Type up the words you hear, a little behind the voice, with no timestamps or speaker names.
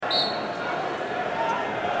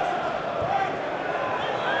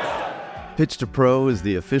Pitch to Pro is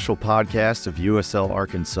the official podcast of USL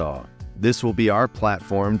Arkansas. This will be our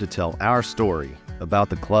platform to tell our story about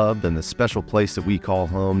the club and the special place that we call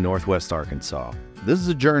home, Northwest Arkansas. This is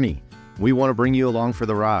a journey. We want to bring you along for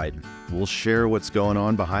the ride. We'll share what's going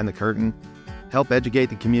on behind the curtain, help educate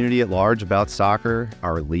the community at large about soccer,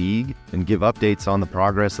 our league, and give updates on the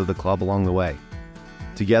progress of the club along the way.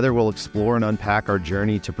 Together, we'll explore and unpack our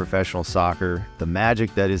journey to professional soccer, the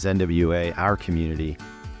magic that is NWA, our community,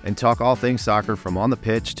 and talk all things soccer from on the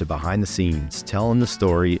pitch to behind the scenes, telling the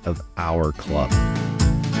story of our club.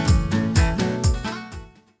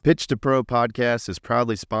 Pitch to Pro podcast is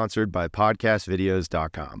proudly sponsored by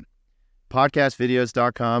podcastvideos.com.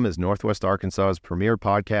 Podcastvideos.com is Northwest Arkansas's premier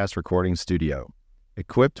podcast recording studio.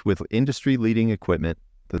 Equipped with industry-leading equipment,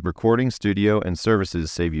 the recording studio and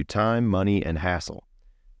services save you time, money, and hassle.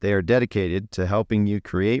 They are dedicated to helping you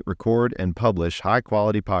create, record, and publish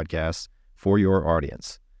high-quality podcasts for your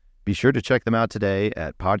audience. Be sure to check them out today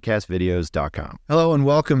at podcastvideos.com. Hello and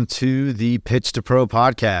welcome to the Pitch to Pro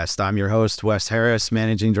podcast. I'm your host, Wes Harris,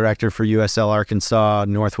 Managing Director for USL Arkansas,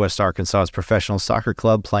 Northwest Arkansas's professional soccer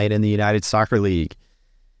club playing in the United Soccer League.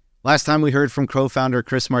 Last time we heard from co-founder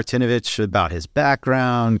Chris Martinovic about his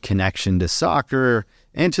background, connection to soccer,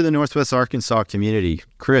 and to the Northwest Arkansas community.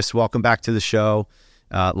 Chris, welcome back to the show.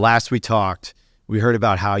 Last we talked, we heard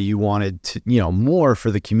about how you wanted to, more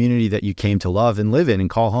for the community that you came to love and live in and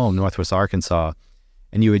call home, Northwest Arkansas.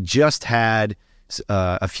 And you had just had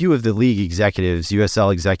a few of the league executives,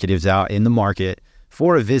 USL executives, out in the market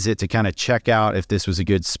for a visit to kind of check out if this was a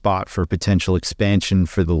good spot for potential expansion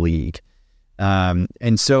for the league.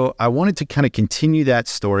 And so I wanted to kind of continue that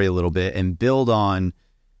story a little bit and build on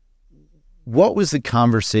what was the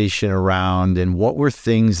conversation around and what were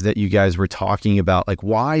things that you guys were talking about? Like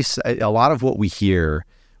why, a lot of what we hear,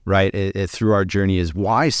 right, through our journey is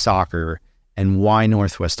why soccer and why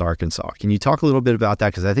Northwest Arkansas? Can you talk a little bit about that?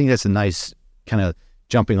 Because I think that's a nice kind of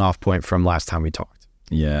jumping off point from last time we talked.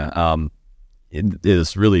 Yeah, it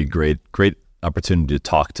is really great opportunity to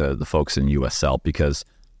talk to the folks in USL because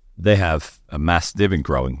they have they've been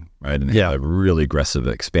growing, right? And they have a really aggressive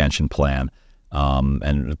expansion plan,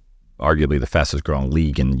 and arguably the fastest growing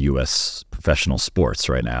league in U.S. professional sports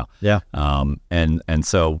right now. Yeah. And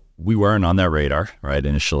so we weren't on their radar, right,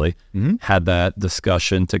 initially. Mm-hmm. Had that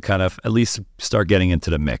discussion to kind of at least start getting into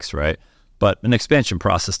the mix, right? But an expansion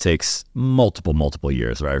process takes multiple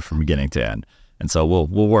years, right, from beginning to end. And so we'll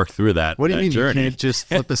work through that. What do you mean? Journey. You can't just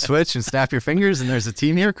flip a switch and snap your fingers and there's a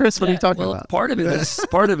team here, Chris? What are you talking about? Part of it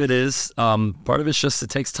is just it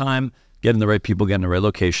takes time, getting the right people, getting the right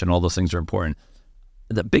location. All those things are important.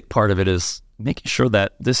 The big part of it is making sure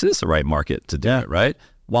that this is the right market to do it, right?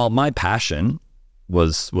 While my passion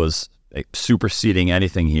was superseding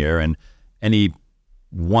anything here, and any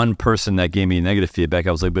one person that gave me negative feedback,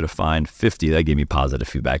 I was able to find 50 that gave me positive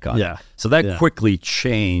feedback on. Yeah. So that quickly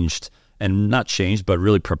changed, and not changed, but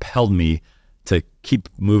really propelled me to keep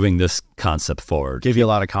moving this concept forward. Give you a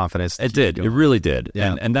lot of confidence. It did. It really did.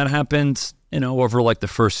 Yeah. And that happened, over like the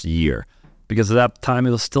first year. Because at that time, it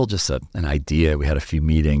was still just an idea. We had a few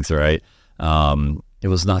meetings, right? It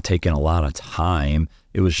was not taking a lot of time.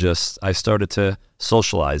 It was just, I started to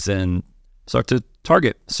socialize and start to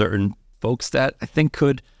target certain folks that I think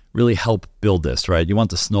could really help build this, right? You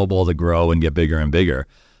want the snowball to grow and get bigger and bigger.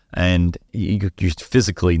 And you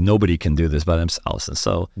physically, nobody can do this by themselves. And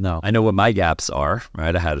so I know what my gaps are,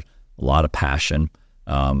 right? I had a lot of passion.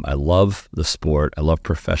 I love the sport. I love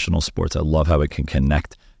professional sports. I love how it can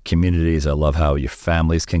connect communities. I love how your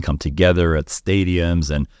families can come together at stadiums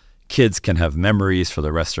and kids can have memories for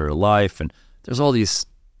the rest of their life. And there's all these,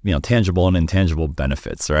 tangible and intangible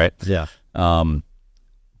benefits, right? Yeah.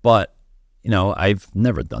 But, I've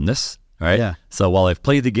never done this, right? Yeah. So while I've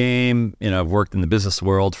played the game, I've worked in the business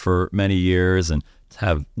world for many years and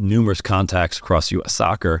have numerous contacts across U.S.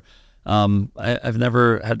 soccer, I've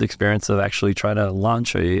never had the experience of actually trying to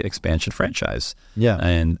launch a expansion franchise. Yeah.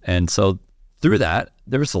 And so through that,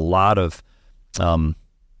 there was a lot of,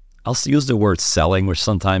 I'll use the word selling, which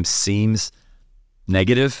sometimes seems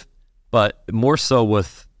negative, but more so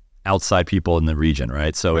with outside people in the region,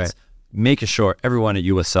 right? So it's making sure everyone at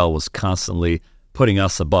USL was constantly putting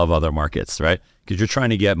us above other markets, right? Because you're trying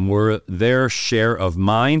to get more their share of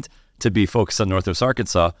mind to be focused on Northwest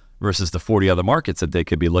Arkansas versus the 40 other markets that they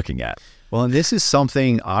could be looking at. Well, and this is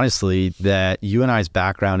something, honestly, that you and I's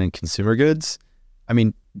background in consumer goods, I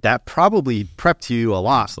mean, that probably prepped you a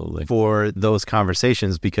lot for those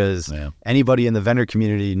conversations because anybody in the vendor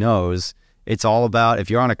community knows it's all about, if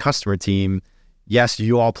you're on a customer team, yes,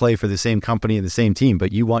 you all play for the same company and the same team,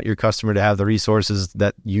 but you want your customer to have the resources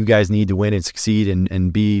that you guys need to win and succeed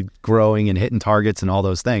and be growing and hitting targets and all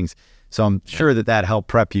those things. So I'm sure that helped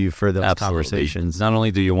prep you for those conversations. Not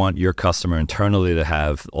only do you want your customer internally to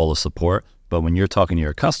have all the support, but when you're talking to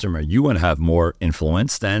your customer, you want to have more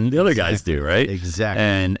influence than the other guys do, right?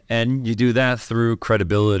 Exactly. And you do that through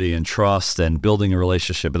credibility and trust and building a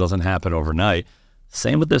relationship. It doesn't happen overnight.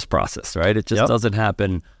 Same with this process, right? It just doesn't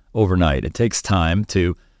happen overnight. It takes time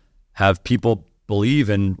to have people believe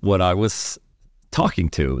in what I was talking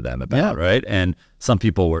to them about, right? And some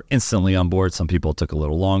people were instantly on board. Some people took a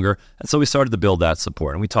little longer. And so we started to build that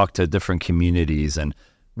support. And we talked to different communities. And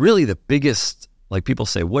really the biggest, like people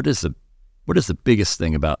say, what is the biggest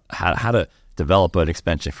thing about how to develop an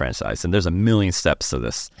expansion franchise? And there's a million steps to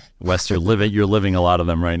this. Wes, you're living a lot of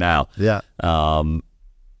them right now. Yeah.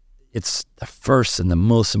 It's the first and the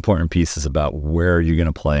most important piece is about where you're going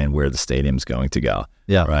to play and where the stadium's going to go.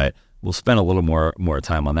 Yeah. Right. We'll spend a little more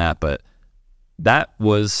time on that, but that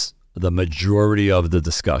was the majority of the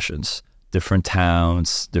discussions. Different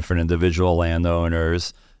towns, different individual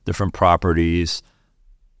landowners, different properties,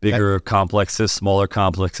 bigger complexes, smaller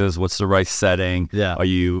complexes. What's the right setting? Yeah. Are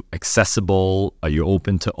you accessible? Are you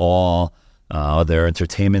open to all? Are there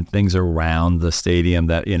entertainment things around the stadium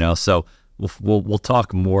that, so we'll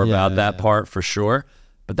talk more about that part for sure.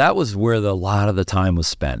 But that was where a lot of the time was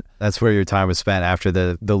spent. That's where your time was spent after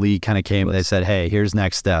the league kind of came. They said, hey, here's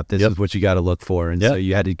next step. This is what you got to look for. And so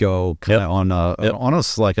you had to go kind of on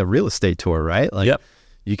almost like a real estate tour, right? Like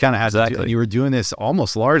you kind of had to, you were doing this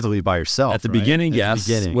almost largely by yourself. At the beginning,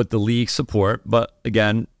 with the league support. But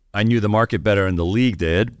again, I knew the market better than the league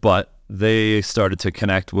did, but they started to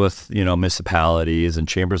connect with, municipalities and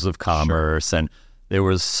chambers of commerce. And there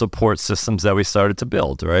was support systems that we started to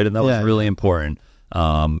build, right? And that was really important.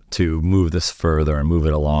 To move this further and move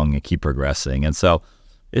it along and keep progressing. And so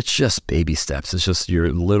it's just baby steps. It's just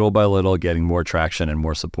you're little by little getting more traction and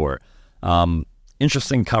more support.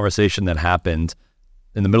 Interesting conversation that happened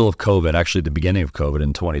in the middle of COVID, actually the beginning of COVID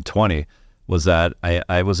in 2020, was that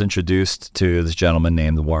I was introduced to this gentleman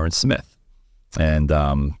named Warren Smith. And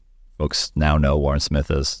folks now know Warren Smith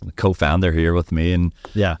as the co-founder here with me on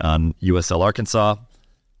USL Arkansas.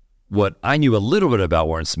 What I knew a little bit about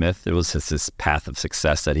Warren Smith, it was his path of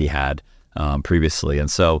success that he had previously. And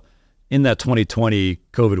so in that 2020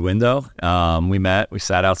 COVID window, we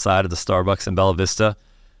sat outside of the Starbucks in Bella Vista,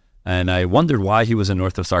 and I wondered why he was in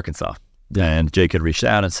Northwest Arkansas. And Jake had reached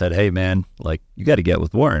out and said, hey man, like you got to get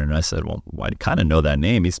with Warren. And I said, well, I kind of know that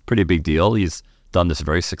name. He's a pretty big deal. He's done this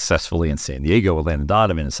very successfully in San Diego with Landon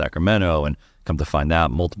Donovan in Sacramento, and come to find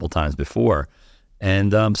out multiple times before.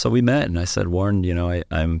 And so we met, and I said, Warren,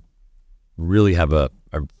 I'm really I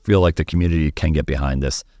feel like the community can get behind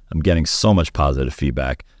this. I'm getting so much positive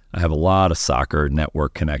feedback. I have a lot of soccer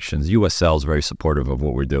network connections. USL is very supportive of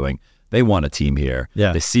what we're doing. They want a team here.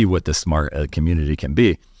 Yeah. They see what this smart community can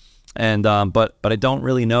be. And but I don't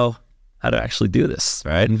really know how to actually do this,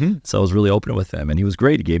 right? Mm-hmm. So I was really open with him, and he was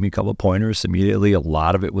great. He gave me a couple of pointers immediately. A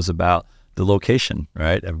lot of it was about the location,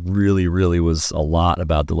 right? It really, really was a lot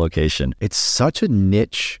about the location. It's such a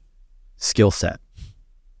niche skill set.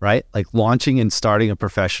 Right? Like launching and starting a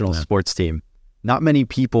professional sports team. Not many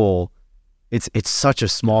people, it's such a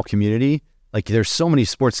small community. Like there's so many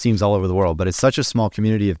sports teams all over the world, but it's such a small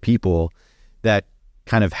community of people that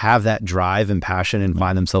kind of have that drive and passion and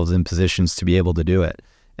find themselves in positions to be able to do it.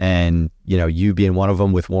 And, you being one of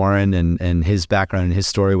them with Warren and his background and his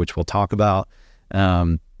story, which we'll talk about.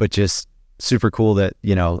 But just super cool that,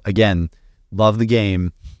 again, love the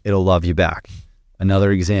game, it'll love you back.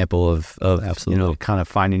 Another example of absolutely, kind of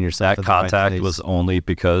finding yourself. That contact was only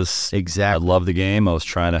because I love the game. I was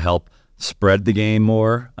trying to help spread the game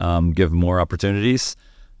more, give more opportunities,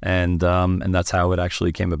 and that's how it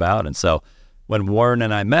actually came about. And so when Warren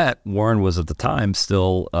and I met, Warren was at the time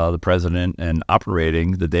still the president and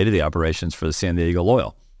operating the day-to-day operations for the San Diego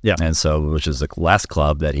Loyal. Yeah, and so which is the last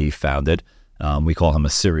club that he founded. We call him a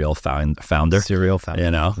serial founder. Serial founder.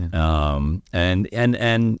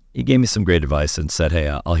 And he gave me some great advice and said,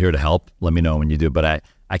 hey, I'll here to help. Let me know when you do. But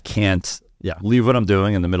I can't leave what I'm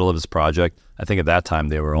doing in the middle of this project. I think at that time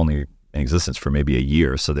they were only in existence for maybe a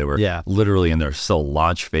year. So they were literally in their still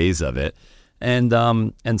launch phase of it. And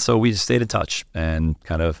so we just stayed in touch, and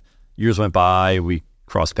kind of years went by. We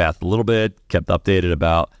crossed paths a little bit, kept updated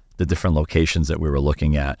about the different locations that we were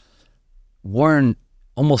looking at. Warren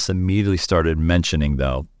almost immediately started mentioning,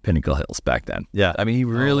 though, Pinnacle Hills back then. Yeah. I mean, he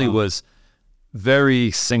really was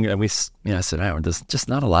very single. And I said, there's just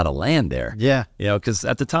not a lot of land there. Yeah. Because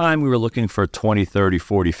at the time we were looking for 20, 30,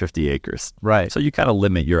 40, 50 acres. Right. So you kind of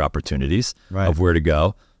limit your opportunities of where to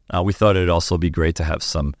go. We thought it'd also be great to have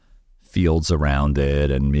some fields around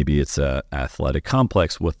it, and maybe it's a athletic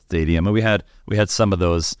complex with stadium. And we had some of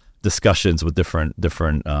those discussions with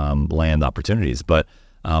different land opportunities. But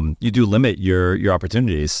you do limit your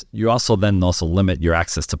opportunities. You also limit your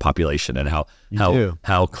access to population and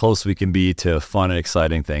how close we can be to fun and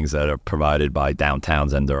exciting things that are provided by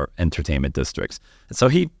downtowns and their entertainment districts. And so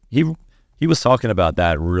he was talking about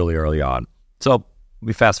that really early on. So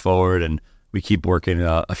we fast forward and we keep working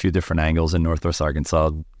a few different angles in Northwest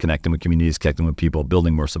Arkansas, connecting with communities, connecting with people,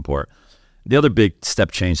 building more support. The other big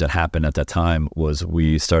step change that happened at that time was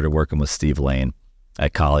we started working with Steve Lane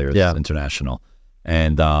at Colliers International.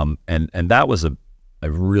 And that was a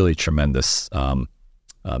really tremendous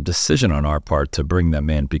decision on our part to bring them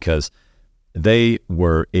in, because they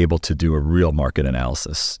were able to do a real market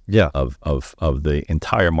analysis of the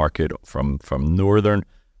entire market from northern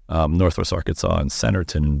Northwest Arkansas and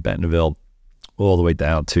Centerton and Bentonville all the way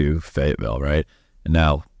down to Fayetteville, right? And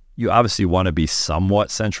now you obviously want to be somewhat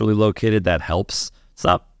centrally located. That helps. It's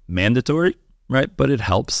not mandatory, right? But it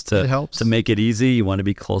helps to make it easy. You want to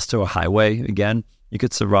be close to a highway. Again, you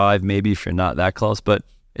could survive maybe if you're not that close, but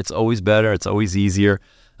it's always better. It's always easier.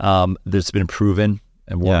 There's been proven,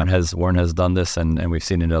 and Warren has done this, and we've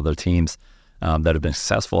seen it in other teams that have been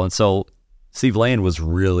successful. And so Steve Lane was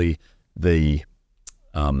really the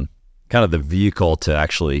kind of the vehicle to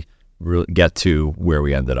actually really get to where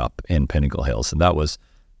we ended up in Pinnacle Hills. And that was,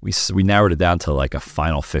 we narrowed it down to like a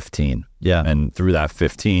final 15. Yeah. And through that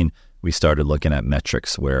 15, we started looking at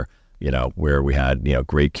metrics where we had,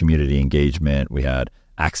 great community engagement. We had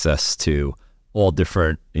access to all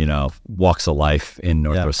different, walks of life in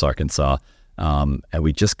Northwest Arkansas. And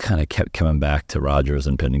we just kind of kept coming back to Rogers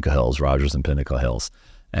and Pinnacle Hills.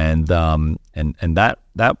 And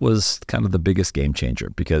that was kind of the biggest game changer,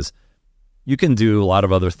 because you can do a lot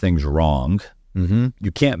of other things wrong. Mm-hmm.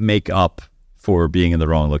 You can't make up for being in the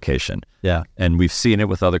wrong location. Yeah. And we've seen it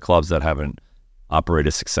with other clubs that haven't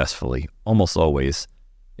operated successfully. Almost always,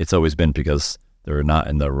 it's always been because they're not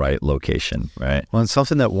in the right location, right? Well, and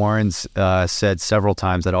something that Warren's said several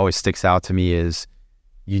times that always sticks out to me is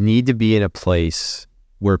you need to be in a place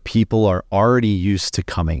where people are already used to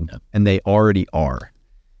coming, and they already are.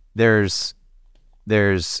 There's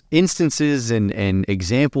instances and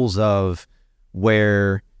examples of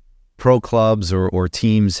where pro clubs or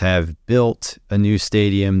teams have built a new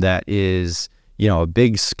stadium that is, a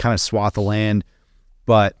big kind of swath of land,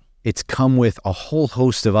 but it's come with a whole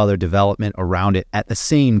host of other development around it at the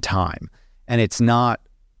same time. And it's not,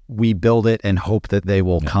 we build it and hope that they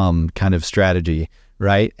will come kind of strategy,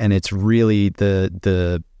 right? And it's really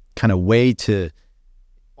the kind of way to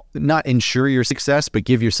not ensure your success, but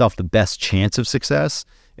give yourself the best chance of success,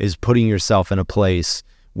 is putting yourself in a place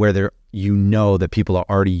where that people are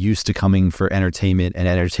already used to coming for entertainment and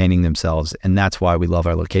entertaining themselves. And that's why we love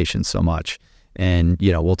our location so much. And,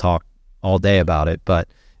 we'll talk all day about it, but,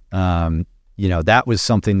 that was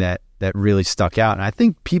something that really stuck out. And I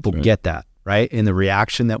think people get that, right? In the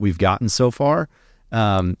reaction that we've gotten so far,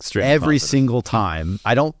 every single time.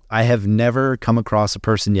 I have never come across a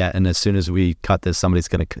person yet, and as soon as we cut this, somebody's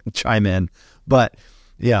going to chime in, but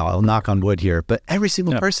I'll knock on wood here, but every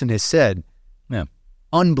single person has said,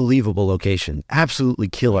 unbelievable location, absolutely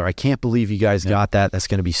killer. I can't believe you guys got that. That's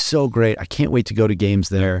going to be so great. I can't wait to go to games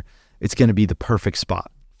there. It's going to be the perfect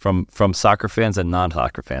spot. From soccer fans and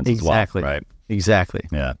non-soccer fans as well, right? Exactly.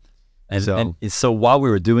 Yeah. And so while we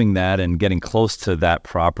were doing that and getting close to that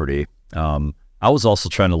property, I was also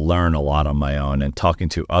trying to learn a lot on my own and talking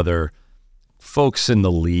to other folks in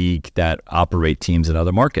the league that operate teams in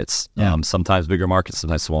other markets, sometimes bigger markets,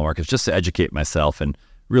 sometimes small markets, just to educate myself and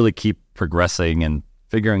really keep progressing and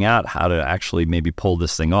figuring out how to actually maybe pull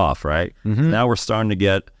this thing off, right? Mm-hmm. Now we're starting to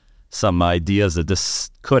get some ideas that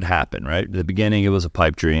this could happen, right? At the beginning, it was a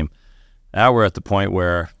pipe dream. Now we're at the point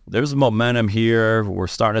where there's momentum here. We're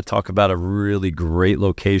starting to talk about a really great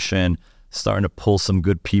location, starting to pull some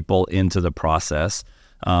good people into the process.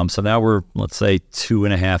 So now we're, let's say,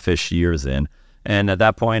 2.5-ish years in. And at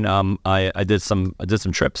that point, I did some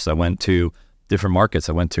trips. I went to different markets.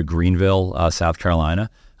 I went to Greenville, South Carolina,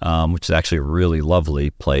 which is actually a really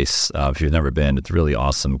lovely place. If you've never been, it's really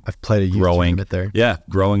awesome. I've played a youth tournament there. Yeah,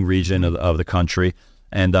 growing region of the country.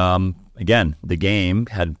 And again, the game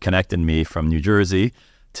had connected me from New Jersey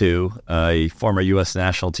to a former U.S.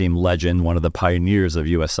 national team legend, one of the pioneers of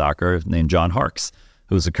U.S. soccer, named John Harks,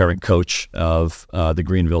 who's the current coach of the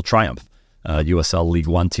Greenville Triumph, USL League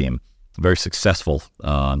One team. Very successful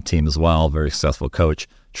team as well, very successful coach,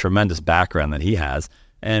 tremendous background that he has.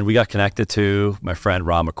 And we got connected to my friend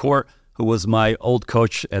Rob McCourt, who was my old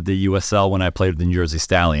coach at the USL when I played with the New Jersey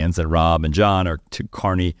Stallions. And Rob and John are two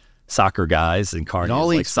Kearney soccer guys, and Kearney is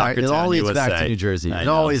like soccer town, it always USA. back to New Jersey. It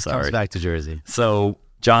always comes back to Jersey. So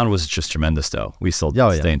John was just tremendous, though. We still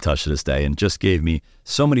stay in touch to this day, and just gave me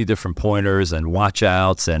so many different pointers and watch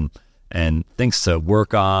outs and things to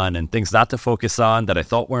work on and things not to focus on that I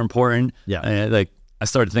thought were important. Yeah. And like I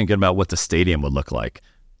started thinking about what the stadium would look like.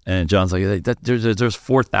 And John's like, there's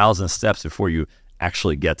 4,000 steps before you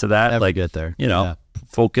actually get to that. Never get there.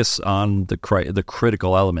 Focus on the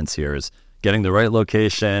critical elements here is getting the right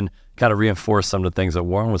location, kind of reinforce some of the things that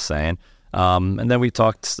Warren was saying. And then we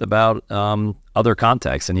talked about other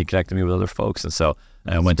contacts, and he connected me with other folks. And so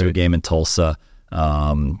I went to a game in Tulsa,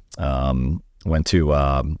 went to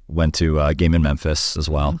a game in Memphis as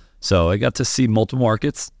well. Mm-hmm. So I got to see multiple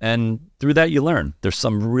markets, and through that you learn. There's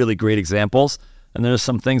some really great examples, and there's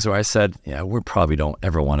some things where I said, yeah, we probably don't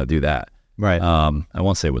ever want to do that. Right. I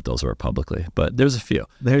won't say what those are publicly, but there's a few.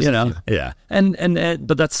 There's a few. Yeah. And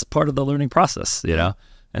but that's part of the learning process,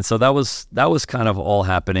 And so that was kind of all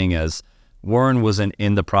happening as Warren wasn't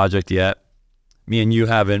in the project yet. Me and you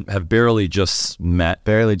have barely just met.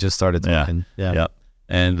 Barely just started talking. Yeah. Yep.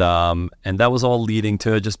 And that was all leading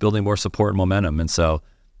to just building more support and momentum. And so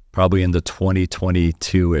probably in the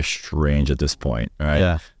 2022-ish range at this point,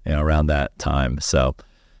 right? Yeah. Around that time. So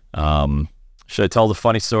should I tell the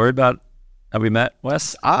funny story about how we met,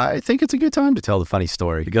 Wes? I think it's a good time to tell the funny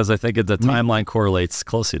story. Because I think the timeline correlates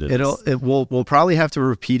closely to this. We'll probably have to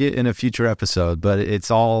repeat it in a future episode, but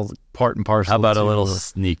it's all part and parcel. How about a little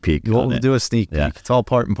sneak peek? We'll do a sneak peek. Yeah. It's all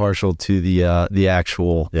part and parcel to the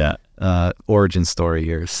actual origin story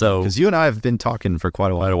here. So, because you and I have been talking for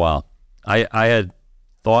quite a while. I had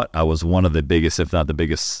thought I was one of the biggest, if not the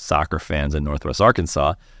biggest, soccer fans in Northwest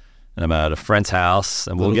Arkansas. And I'm at a friend's house,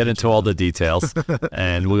 and we'll get into all the details,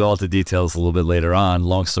 and we'll go into details a little bit later on.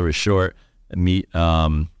 Long story short,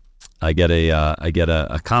 I get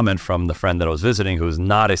a comment from the friend that I was visiting, who's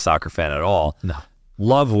not a soccer fan at all. No,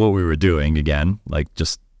 love what we were doing again, like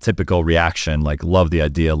just typical reaction, like love the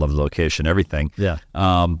idea, love the location, everything. Yeah.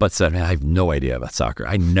 But said, man, I have no idea about soccer.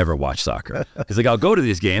 I never watch soccer. He's like, I'll go to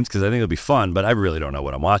these games because I think it'll be fun, but I really don't know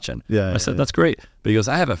what I'm watching. Yeah. I said, that's great. But he goes,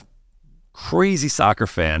 I have a crazy soccer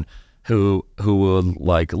fan who would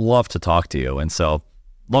like love to talk to you. And so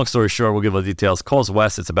long story short, we'll give the details. Calls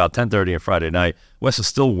Wes. It's about 10:30 on Friday night. Wes was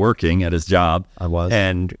still working at his job. I was.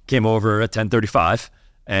 And came over at 10:35,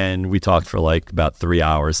 and we talked for like about 3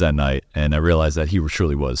 hours that night. And I realized that he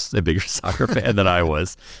truly was a bigger soccer fan than I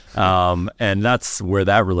was. And that's where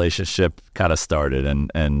that relationship kind of started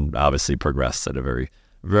and obviously progressed at a very,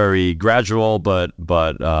 very gradual but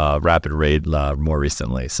rapid rate more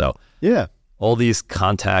recently. So yeah. All these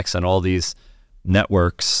contacts and all these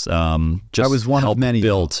networks just I was one of many.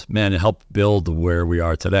 It helped build where we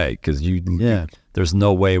are today, because there's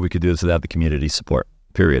no way we could do this without the community support,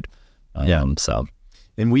 period. And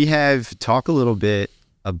we have talked a little bit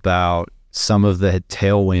about some of the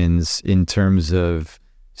tailwinds in terms of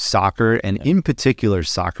soccer, and in particular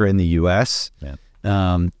soccer in the U.S.,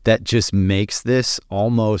 that just makes this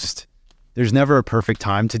almost, there's never a perfect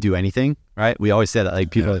time to do anything, right? We always say that,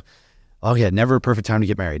 like people... never a perfect time to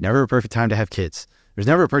get married, never a perfect time to have kids. There's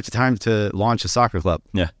never a perfect time to launch a soccer club.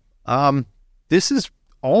 Yeah. This is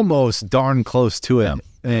almost darn close to it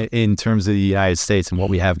in terms of the United States and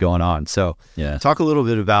what we have going on. So talk a little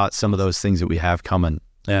bit about some of those things that we have coming.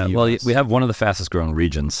 Yeah, well, we have one of the fastest growing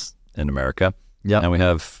regions in America. Yeah. And we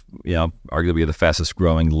have, arguably the fastest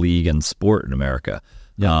growing league and sport in America.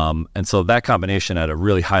 Yeah. And so that combination at a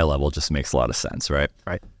really high level just makes a lot of sense, right?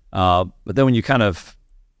 Right. But then when you kind of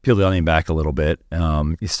peel the onion back a little bit,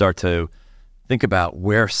 you start to think about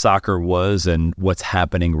where soccer was and what's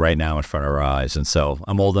happening right now in front of our eyes. And so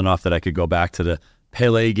I'm old enough that I could go back to the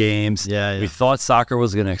Pele games. Yeah. We thought soccer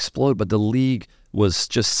was going to explode, but the league was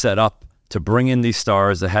just set up to bring in these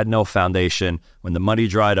stars that had no foundation. When the money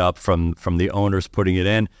dried up from the owners putting it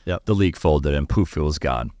in, the league folded and poof, it was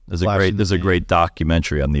gone. There's a great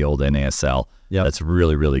documentary on the old NASL that's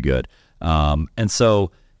really, really good. And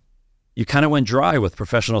so you kind of went dry with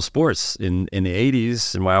professional sports in the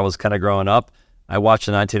 80s. And when I was kind of growing up, I watched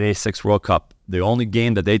the 1986 World Cup. The only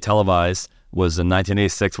game that they televised was the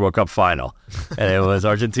 1986 World Cup final. And it was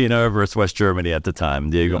Argentina versus West Germany at the time.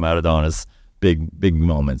 Diego Maradona's big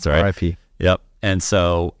moments, right? RIP. Yep. And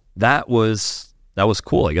so that was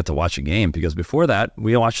cool. I got to watch a game, because before that,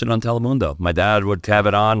 we watched it on Telemundo. My dad would have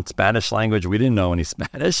it on Spanish language. We didn't know any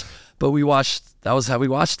Spanish, but that was how we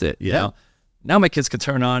watched it, you know? Now my kids could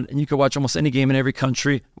turn on, and you could watch almost any game in every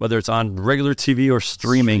country, whether it's on regular TV or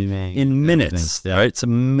streaming in minutes. Right? It's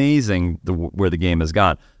amazing where the game has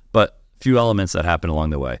gone. But few elements that happened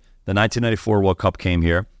along the way. The 1994 World Cup came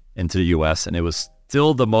here into the U.S., and it was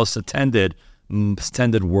still the most attended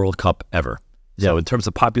World Cup ever. So in terms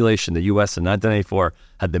of population, the U.S. in 1994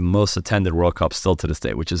 had the most attended World Cup still to this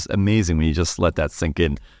day, which is amazing when you just let that sink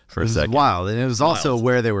in for a second. Wild. And it was also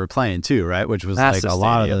where they were playing too, right? Which was massive like a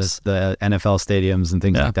lot of the NFL stadiums and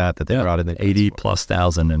things like that they brought in.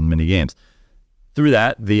 80,000+ in many games. Through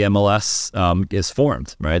that, the MLS is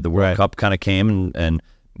formed, right? The World Cup kind of came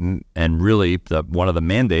and really one of the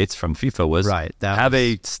mandates from FIFA was have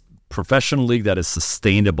a professional league that is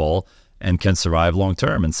sustainable and can survive long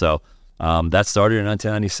term. And so that started in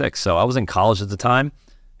 1996. So I was in college at the time,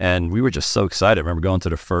 and we were just so excited. I remember going to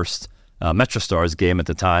the first MetroStars game at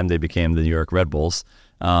the time. They became the New York Red Bulls.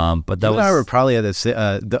 But that I were probably at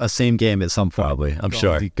the same game at some point. Probably, I'm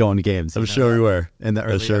sure. Going to games. I'm sure we were. In the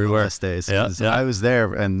early MLS days. Yeah. I was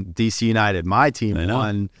there, and DC United, my team,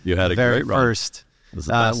 won you had the a very great first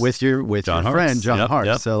with your friend John Hart.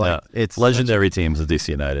 Yep. So it's legendary teams of DC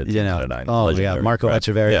United. Marco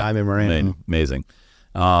Echeverri, Jaime Moreno, amazing.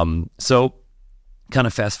 So kind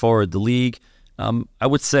of fast forward, the league, I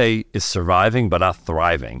would say, is surviving but not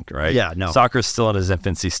thriving. Right? Yeah. No. Soccer is still in its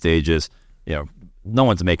infancy stages. No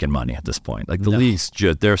one's making money at this point. Like the league's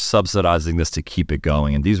they're subsidizing this to keep it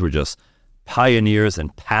going, and these were just pioneers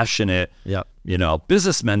and passionate,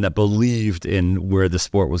 businessmen that believed in where the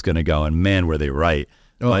sport was going to go, and man, were they right.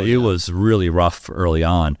 But it was really rough early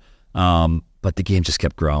on. But the game just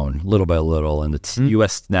kept growing little by little, and the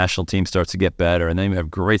U.S. national team starts to get better, and then you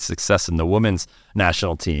have great success in the women's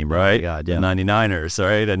national team, right? The 99ers,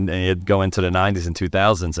 right? And you'd go into the 90s and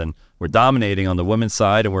 2000s, and we're dominating on the women's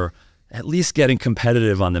side, and we're at least getting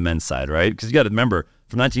competitive on the men's side, right? Because you got to remember,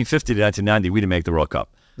 from 1950 to 1990, we didn't make the World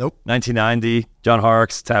Cup. Nope. 1990, John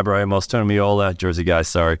Harks, Tab Ramos, Tony Meola, Jersey guys,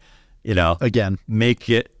 sorry. Again, make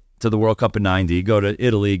it to the World Cup in 90, go to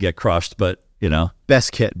Italy, get crushed, but,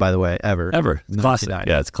 Best kit, by the way, ever. Classic.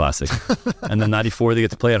 Yeah, it's classic. And then 94, they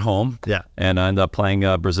get to play at home. Yeah. And I end up playing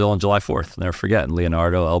Brazil on July 4th. Never forget.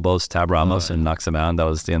 Leonardo elbows Tab Ramos and knocks him out. And that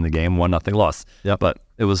was the end of the game. 1-0 loss. Yep. But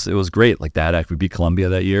it was great like that. After we beat Colombia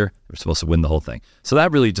that year, we were supposed to win the whole thing. So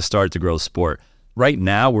that really just started to grow the sport. Right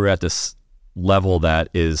now, we're at this level that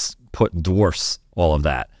dwarfs all of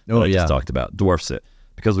that I just talked about. Dwarfs it.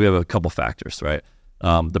 Because we have a couple factors, right?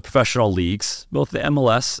 The professional leagues, both the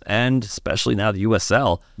MLS and especially now the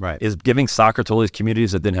USL, is giving soccer to all these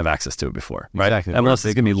communities that didn't have access to it before, right? Exactly. MLS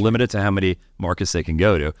is going to be limited to how many markets they can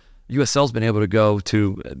go to. USL's been able to go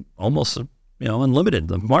to almost unlimited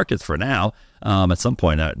markets for now. At some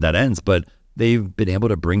point that ends, but they've been able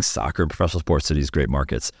to bring soccer and professional sports to these great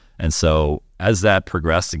markets. And so as that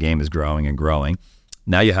progressed, the game is growing and growing.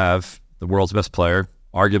 Now you have the world's best player,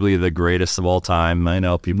 arguably the greatest of all time. I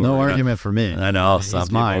know people. No argument for me. I know some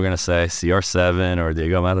people are going to say CR7 or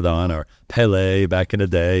Diego Maradona or Pele back in the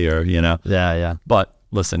day, or Yeah. But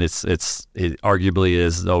listen, it arguably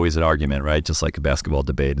is always an argument, right? Just like a basketball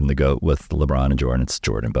debate in the GOAT with LeBron and Jordan. It's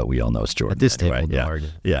Jordan, but we all know it's Jordan. At this anyway. table, argue.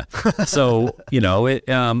 Yeah. So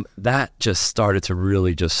that just started to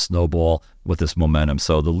really just snowball with this momentum.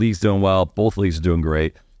 So the league's doing well. Both leagues are doing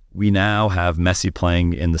great. We now have Messi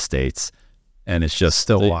playing in the States. And it's just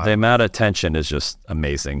still wild. The amount of attention is just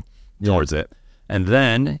amazing towards it. And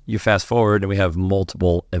then you fast forward, and we have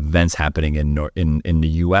multiple events happening in the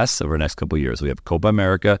U.S. over the next couple of years. We have Copa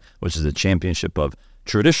America, which is a championship of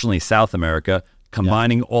traditionally South America,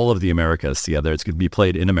 combining all of the Americas together. It's going to be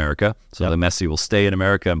played in America. So the Messi will stay in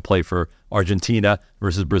America and play for Argentina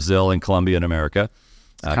versus Brazil and Colombia in America.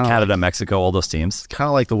 Canada, Mexico, all those teams. It's kind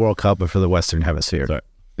of like the World Cup, but for the Western Hemisphere,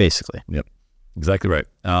 basically. Yep. Exactly right.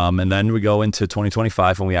 And then we go into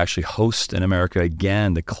 2025 when we actually host in America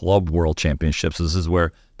again the Club World Championships. This is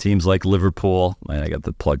where teams like Liverpool, I got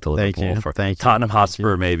the plug to Liverpool for Tottenham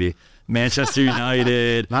Hotspur, maybe Manchester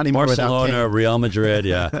United, Barcelona, Real Madrid,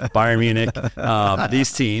 Bayern Munich.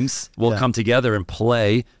 These teams will come together and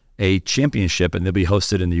play a championship, and they'll be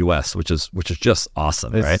hosted in the U.S., which is just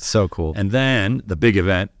awesome, right? It's so cool. And then the big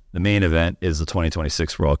event. The main event is the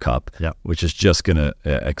 2026 World Cup, which is just going to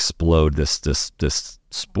explode this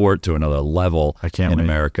sport to another level in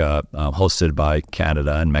America, hosted by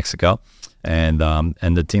Canada and Mexico. And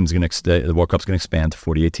the team's going to the World Cup's going to expand to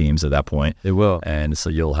 48 teams at that point. It will, and so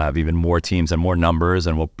you'll have even more teams and more numbers,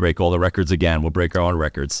 and we'll break all the records again. We'll break our own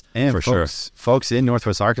records for sure. Folks in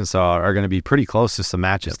Northwest Arkansas are going to be pretty close to some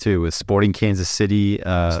matches too, with Sporting Kansas City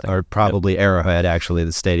or probably Arrowhead, actually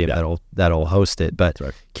the stadium that'll host it. But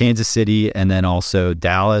Kansas City and then also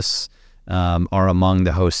Dallas are among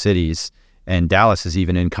the host cities, and Dallas is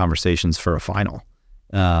even in conversations for a final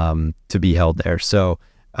to be held there. So.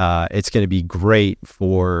 It's going to be great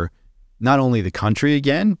for not only the country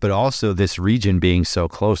again, but also this region being so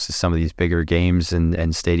close to some of these bigger games and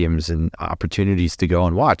stadiums and opportunities to go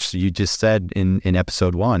and watch. So you just said in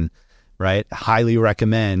episode 1, right? Highly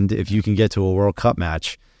recommend if you can get to a World Cup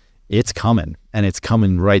match, it's coming, and it's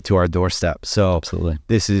coming right to our doorstep. So Absolutely.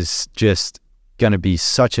 This is just going to be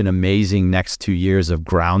such an amazing next 2 years of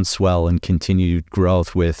groundswell and continued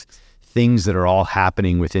growth with things that are all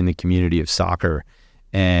happening within the community of soccer.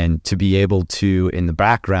 And to be able to, in the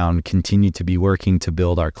background, continue to be working to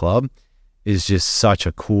build our club is just such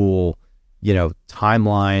a cool,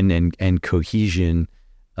 timeline and cohesion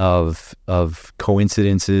of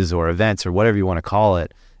coincidences or events or whatever you want to call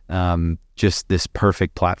it. Just this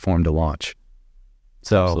perfect platform to launch.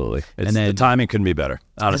 So Absolutely. And then the timing couldn't be better.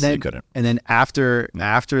 Honestly, it couldn't. And then after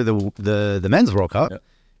the men's World Cup,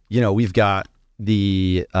 we've got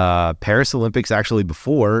the Paris Olympics actually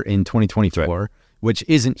before in 2024, which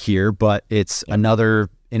isn't here, but it's another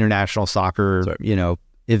international soccer,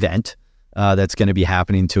 event that's going to be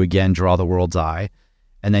happening to again draw the world's eye.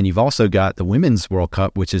 And then you've also got the Women's World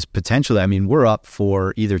Cup, which is potentially, we're up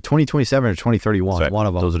for either 2027 or 2031, one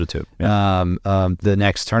of them. Those are the two. Yeah. The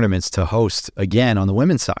next tournaments to host again on the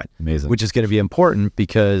women's side. Amazing. Which is going to be important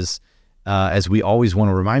because, as we always want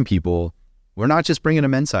to remind people, we're not just bringing a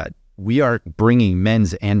men's side. We are bringing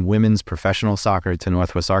men's and women's professional soccer to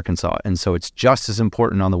Northwest Arkansas. And so it's just as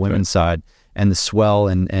important on the women's side, and the swell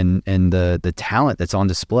and the talent that's on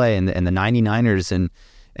display and the 99ers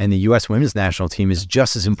and the U.S. women's national team is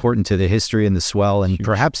just as important to the history and the swell, and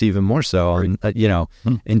perhaps even more so,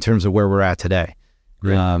 in terms of where we're at today.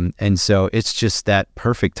 And so it's just that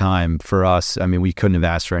perfect time for us. We couldn't have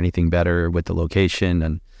asked for anything better with the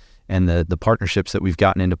location and the partnerships that we've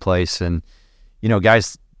gotten into place. And,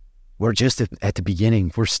 guys, we're just at the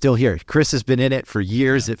beginning. We're still here. Chris has been in it for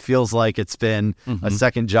years. It feels like it's been a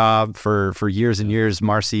second job for years and years.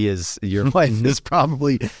 Marcy, is your wife, is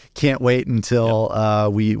probably can't wait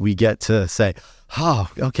until we get to say, oh,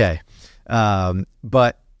 okay.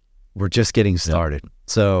 But we're just getting started.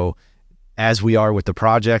 So as we are with the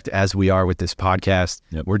project, as we are with this podcast,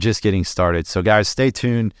 we're just getting started. So guys, stay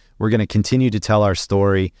tuned. We're going to continue to tell our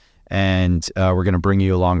story, and we're going to bring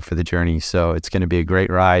you along for the journey. So it's going to be a great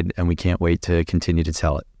ride, and we can't wait to continue to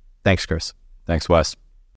tell it. Thanks, Chris. Thanks, Wes.